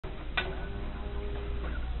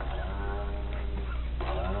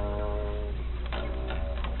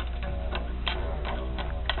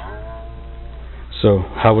So,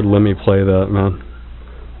 how would Lemmy play that, man?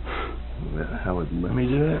 How would Lemmy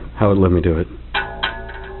do it? How would Lemmy do it?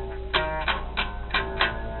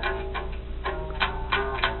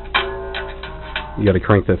 You got to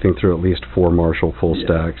crank that thing through at least 4 Marshall full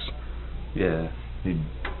stacks. Yeah, he'd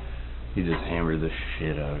just hammer the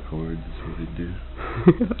shit out of chords. That's what he'd do.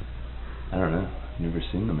 I don't know. Never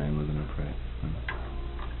seen the man with an upright.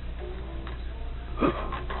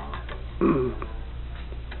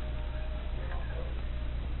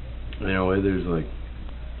 In a way, there's like,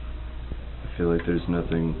 I feel like there's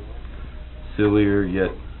nothing sillier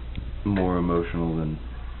yet more emotional than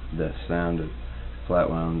that sound of flat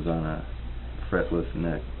wounds on a fretless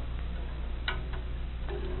neck.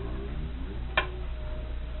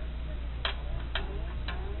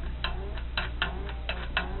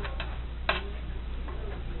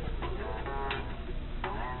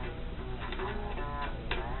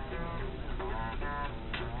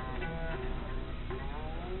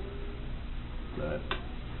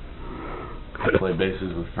 I play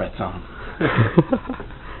basses with frets on.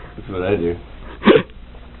 That's what I do.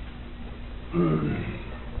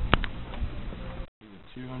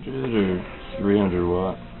 200 or 300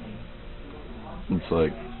 watt. It's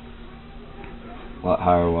like a lot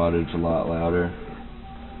higher wattage, a lot louder.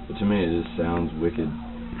 But to me, it just sounds wicked.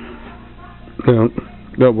 Yeah,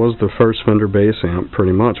 that was the first Fender bass amp,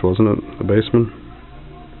 pretty much, wasn't it? The Bassman.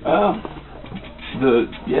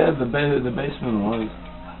 The Bassman was.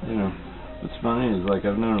 You know, what's funny is like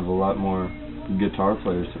I've known of a lot more guitar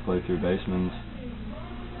players to play through Bassmans.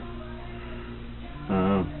 I don't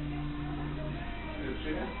know.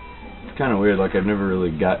 It's kind of weird. Like I've never really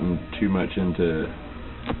gotten too much into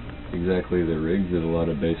exactly the rigs that a lot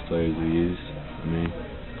of bass players use. I mean,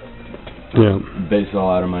 yeah, base all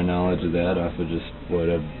out of my knowledge of that off of just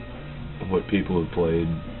what people have played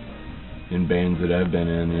in bands that I've been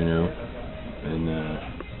in, you know. And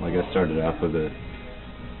like I started off with a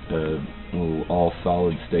little all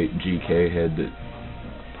solid state GK head that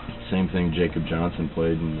same thing Jacob Johnson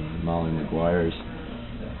played in Molly McGuire's.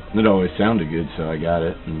 It always sounded good, so I got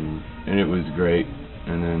it, and it was great.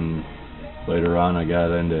 And then later on, I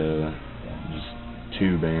got into just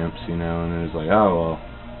tube amps, you know, and it was like, oh well,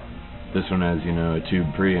 this one has, you know, a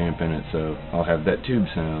tube preamp in it, so I'll have that tube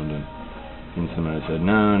sound. And somebody said,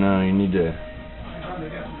 no, you need to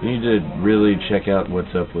really check out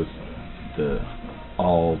what's up with the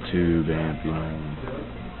all tube amp, you know.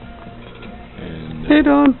 And hey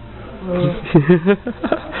Don.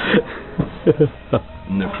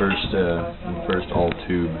 And the first all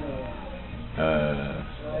tube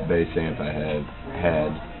bass amp I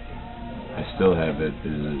had, I still have it,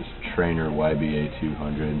 is Trainer YBA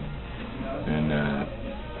 200, and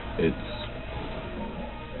it's,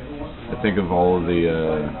 I think of all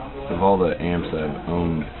the amps I've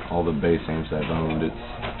owned, all the bass amps I've owned,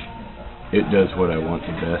 it does what I want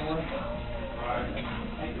the best.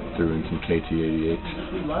 Threw in some KT88s.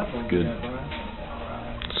 It's good.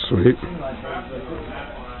 Sweet.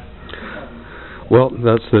 Well,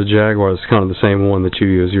 that's the Jaguar. It's kind of the same one that you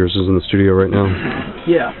use. Yours is in the studio right now.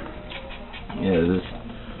 Yeah. Yeah,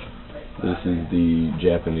 this is the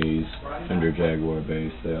Japanese Fender Jaguar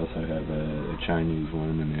bass. They also have a Chinese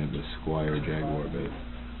one, and they have a Squier Jaguar bass.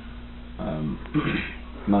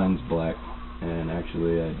 Mine's black, and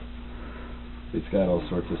actually it's got all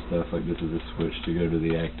sorts of stuff. Like this is a switch to go to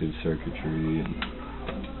the active circuitry, and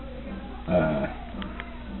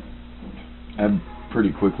I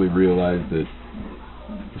pretty quickly realized that,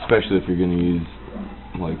 especially if you're going to use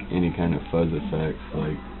like any kind of fuzz effects,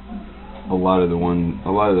 like a lot of the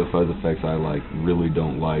fuzz effects I like really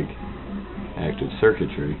don't like active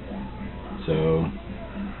circuitry. So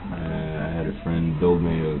I had a friend build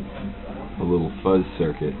me a little fuzz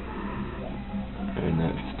circuit, and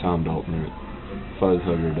that's Tom Dalton at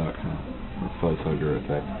fuzzhugger.com, or Fuzzhugger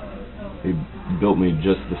Effect. He built me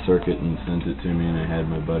just the circuit and sent it to me, and I had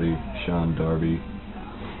my buddy Sean Darby.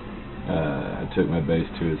 I took my bass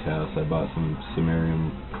to his house. I bought some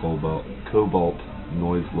Sumerium Cobalt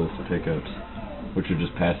noiseless pickups, which are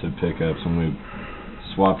just passive pickups, and we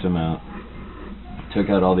swapped them out. Took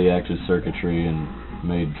out all the active circuitry and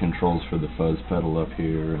made controls for the fuzz pedal up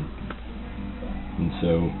here, and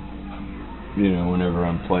so, you know, whenever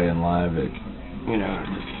I'm playing live, if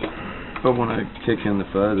I want to kick in the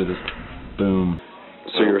fuzz, I just boom.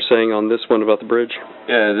 So you were saying on this one about the bridge?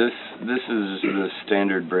 Yeah, this is the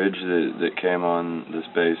standard bridge that came on this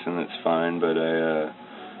bass, and it's fine. But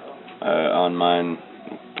on mine,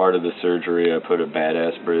 part of the surgery, I put a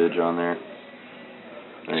badass bridge on there.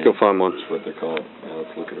 Let's go find one. That's what they're called. Yeah,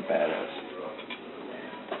 let's look at a badass.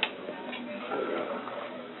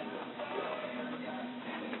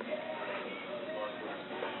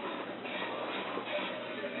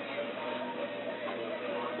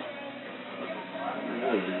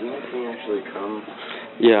 anything actually come?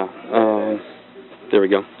 Yeah. There we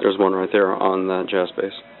go. There's one right there on that jazz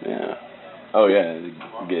bass. Yeah. Oh yeah,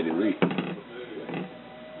 Geddy Lee.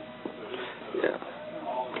 Yeah.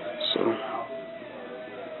 So.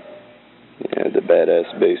 Yeah, the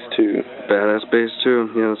badass bass too. Badass bass too.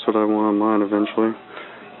 Yeah, that's what I want on mine eventually.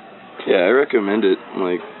 Yeah, I recommend it.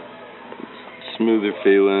 Like, smoother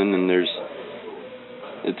feeling, and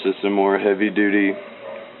it's just a more heavy duty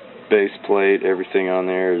bass plate. Everything on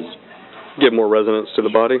there is get more resonance to the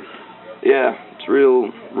body. Yeah, it's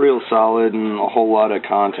real solid and a whole lot of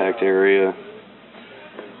contact area.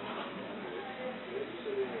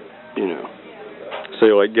 You know. So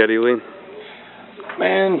you like Geddy Lee?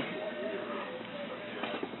 Man,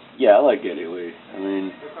 yeah, I like Geddy Lee. I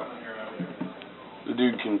mean, the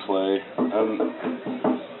dude can play.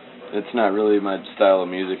 It's not really my style of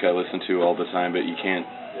music I listen to all the time, but you can't,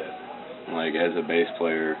 like, as a bass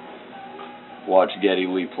player, watch Geddy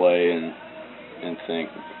Lee play and think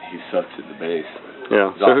he sucks at the bass.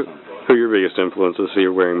 Yeah. It's so awesome. who are your biggest influences? So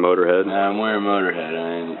you're wearing Motorhead? I'm wearing Motorhead.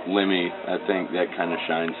 I mean, Lemmy, I think that kind of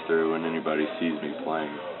shines through when anybody sees me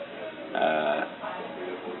playing.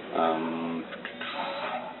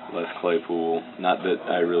 Les Claypool, not that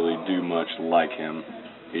I really do much like him.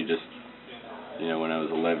 He just, you know, when I was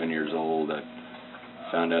 11 years old, I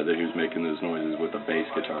found out that he was making those noises with a bass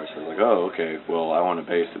guitar. So I was like, oh, okay, well, I want a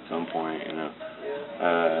bass at some point, you know.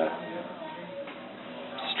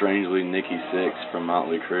 Strangely, Nicky Sixx from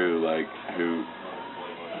Motley Crue, like, who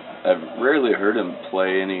I've rarely heard him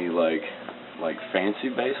play any like fancy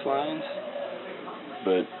bass lines,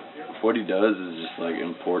 but what he does is just like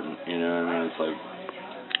important, you know. I mean, it's like,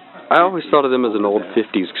 I always thought of them as an old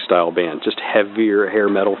 50s style band, just heavier hair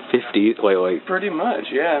metal 50s, like pretty much,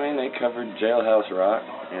 yeah. I mean, they covered Jailhouse Rock,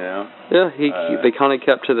 you know. Yeah, they kind of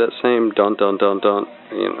kept to that same dun dun dun dun,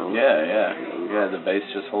 you know. Yeah. The bass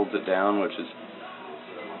just holds it down, which is,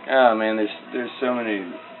 oh man, there's so many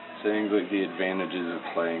things, like the advantages of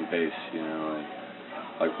playing bass, you know.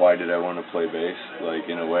 Like why did I want to play bass? Like,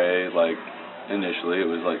 in a way, like initially it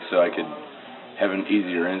was like so I could have an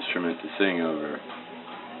easier instrument to sing over.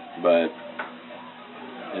 But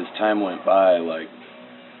as time went by, like,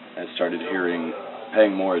 I started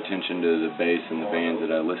paying more attention to the bass and the bands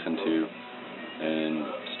that I listened to, and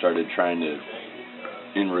started trying to,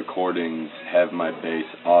 in recordings, have my bass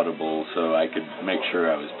audible so I could make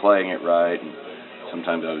sure I was playing it right. And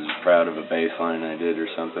sometimes I was proud of a bass line I did or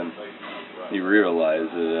something. You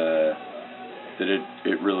realize that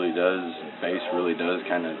it really does, bass really does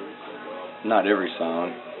kind of, not every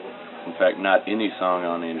song, in fact, not any song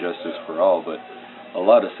on Injustice for All, but a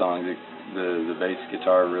lot of songs, the bass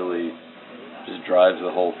guitar really just drives the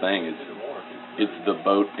whole thing. It's the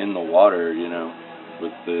boat in the water, you know,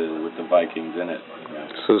 with the Vikings in it. You know.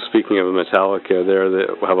 So speaking of Metallica,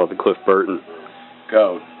 how about the Cliff Burton?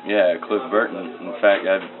 Yeah, Cliff Burton. In fact,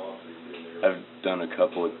 I've done a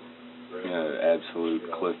couple of, you know, absolute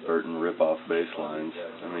Cliff Burton rip-off bass lines.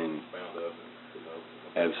 I mean,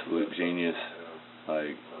 absolute genius.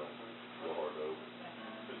 Like,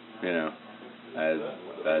 you know,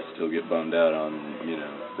 I still get bummed out on, you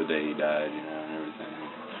know, the day he died, you know, and everything,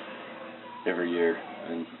 every year.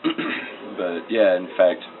 And but yeah, in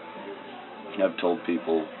fact, I've told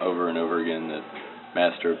people over and over again that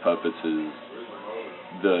Master of Puppets is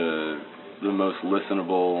the most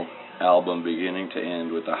listenable album beginning to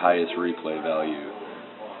end with the highest replay value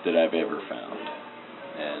that I've ever found.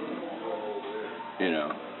 And, you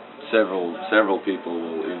know, several people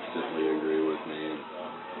will instantly agree with me, and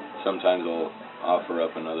sometimes I'll offer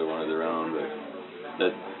up another one of their own, but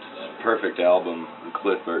that perfect album,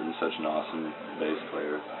 Cliff Burton's such an awesome bass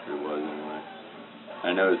player. It was, anyway.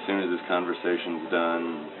 I know as soon as this conversation's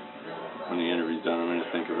done, when the interview's done, I'm going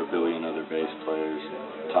to think of a billion other bass players.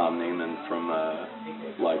 Tom Neiman from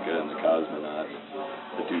Laika and the Cosmonauts.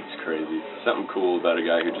 The dude's crazy. Something cool about a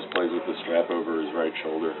guy who just plays with the strap over his right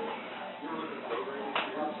shoulder.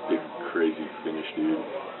 Big, crazy Finnish dude.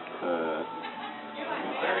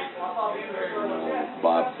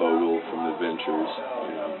 Bob Bogle from the Ventures.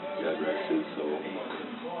 You know, God rest his soul.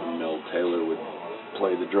 And Mel Taylor would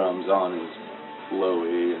play the drums on his low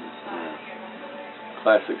E, and, you know,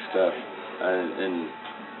 classic stuff. And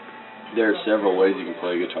there are several ways you can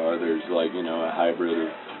play guitar. There's, like, you know, a hybrid of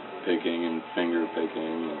picking and finger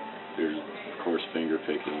picking. There's, of course, finger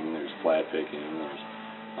picking. There's flat picking. There's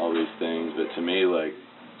all these things. But to me,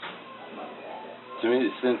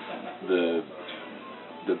 since the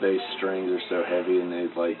bass strings are so heavy and they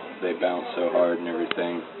bounce so hard and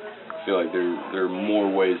everything, I feel like there are more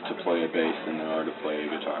ways to play a bass than there are to play a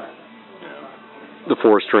guitar. You know? The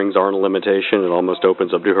 4 strings aren't a limitation. It almost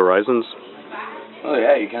opens up new horizons. Well,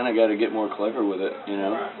 yeah, you kind of got to get more clever with it, you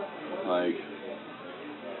know? Like,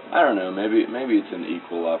 I don't know, maybe it's an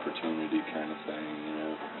equal opportunity kind of thing, you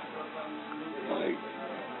know? Like,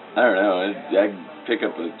 I don't know, I pick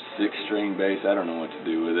up a 6-string bass, I don't know what to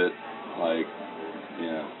do with it. Like, you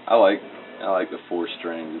know, I like the 4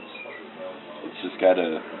 strings. It's just got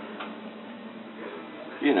a,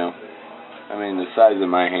 you know, I mean, the size of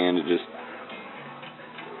my hand,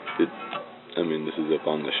 I mean, this is up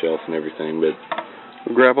on the shelf and everything, but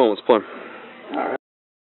grab on, let's play. Alright.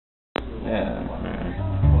 Yeah,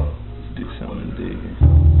 let's do something to dig here.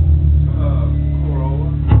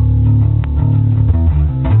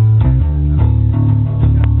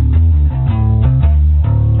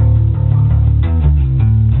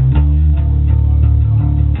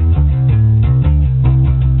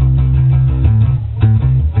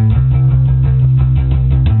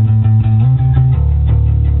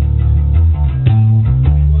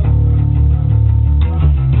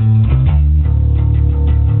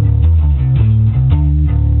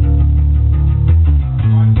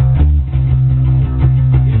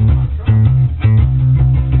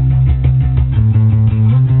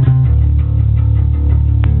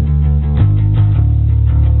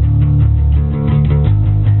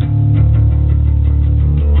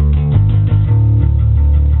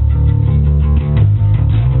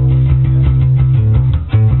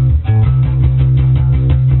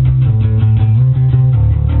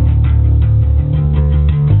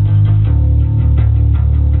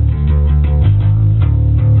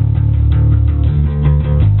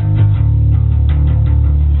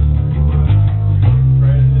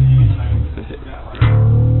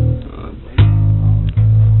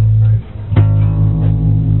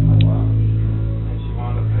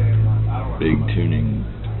 Big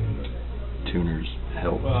tuners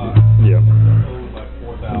help too. Yeah.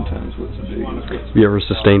 Sometimes what's the biggest. Have you ever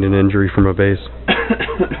sustained an injury from a bass?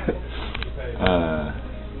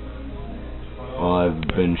 Well, I've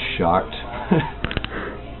been shocked.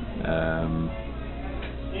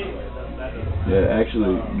 Yeah,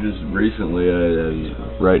 actually, just recently I was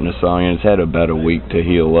writing a song, and it's had about a week to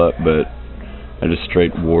heal up, but I just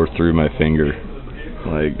straight wore through my finger.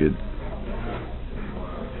 Like, it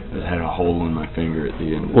had a hole in my finger at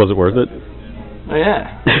the end. Was it worth it? Oh,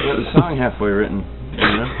 yeah. Got the song halfway written, you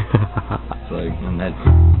know? It's like, and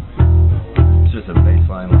it's just a bass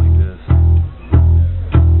line like this.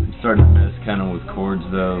 I'm starting to mess kind of with chords,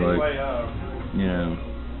 though, like, you know,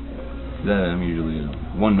 that I'm usually a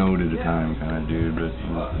one note at a time kind of dude, but,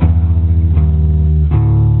 you know.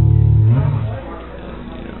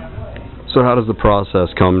 So how does the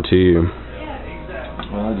process come to you?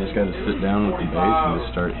 Well, I just got to sit down with the bass and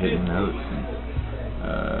just start hitting notes. And,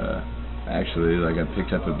 actually, like, I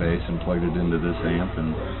picked up a bass and plugged it into this amp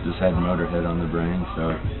and just had Motorhead on the brain,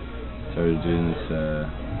 so I started doing this,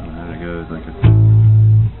 how it goes, like a...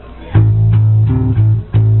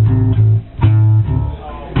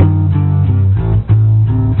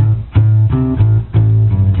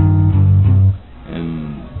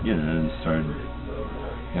 And, you know, it started,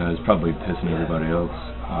 you know, I was probably pissing everybody else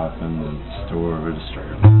off in the store, or just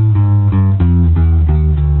started.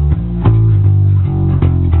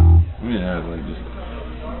 Yeah, like just.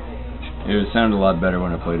 It sounded a lot better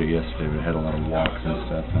when I played it yesterday, but it had a lot of walks and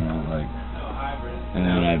stuff, and like. And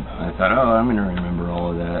then I thought, oh, I'm gonna remember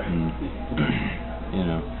all of that, and you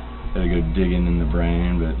know, gotta go digging in the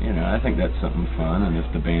brain. But you know, I think that's something fun, and if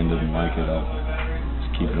the band doesn't like it, I'll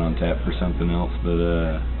just keep it on tap for something else. But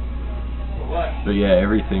yeah,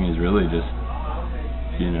 everything is really just.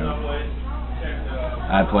 You know,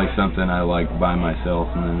 I play something I like by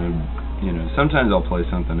myself, and then, you know, sometimes I'll play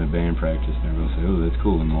something at band practice, and everyone will say, oh, that's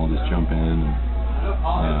cool, and I'll just jump in. And,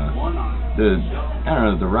 I don't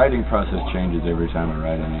know, the writing process changes every time I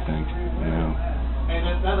write anything, you know.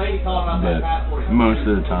 But most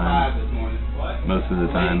of the time I was messing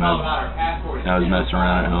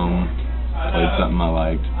around at home, played something I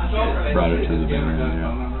liked, brought it to the band, you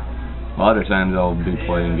know. A lot of times I'll be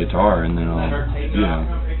playing guitar, and then I'll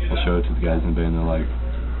show it to the guys in the band. They're like,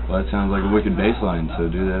 "Well, that sounds like a wicked bass line, so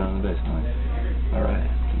do that on the bass line." All right,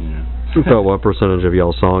 you know. About what percentage of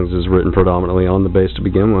y'all's songs is written predominantly on the bass to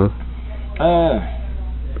begin with? I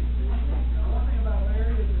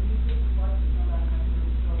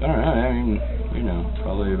don't know. I mean, you know,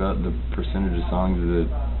 probably about the percentage of songs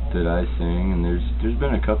that I sing, and there's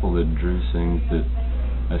been a couple that Drew sings that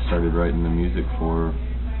I started writing the music for.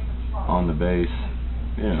 On the bass,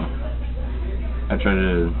 you know, I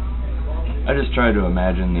just try to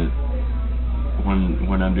imagine that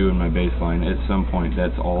when I'm doing my bass line, at some point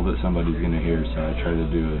that's all that somebody's gonna hear. So I try to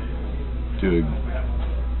do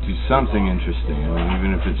something interesting. I mean,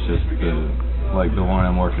 even if it's just like the one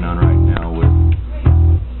I'm working on right now with,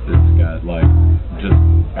 it's got like just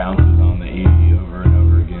bounces on the E over and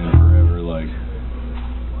over again forever, like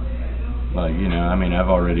you know, I mean, I've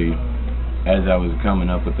already, as I was coming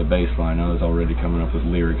up with the bass line, I was already coming up with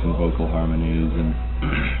lyrics and vocal harmonies and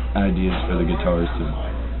ideas for the guitars to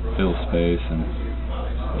fill space, and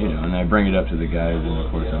you know, and I bring it up to the guys, and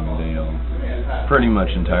of course, I mean, they all, pretty much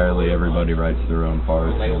entirely, everybody writes their own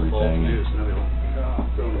parts and everything, and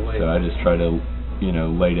so I just try to, you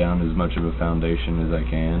know, lay down as much of a foundation as I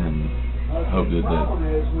can, and hope that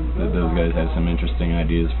those guys have some interesting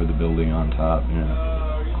ideas for the building on top, you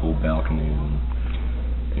know, cool balconies and,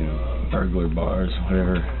 you know, burglar bars,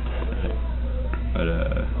 whatever. But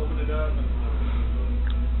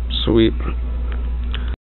sweet.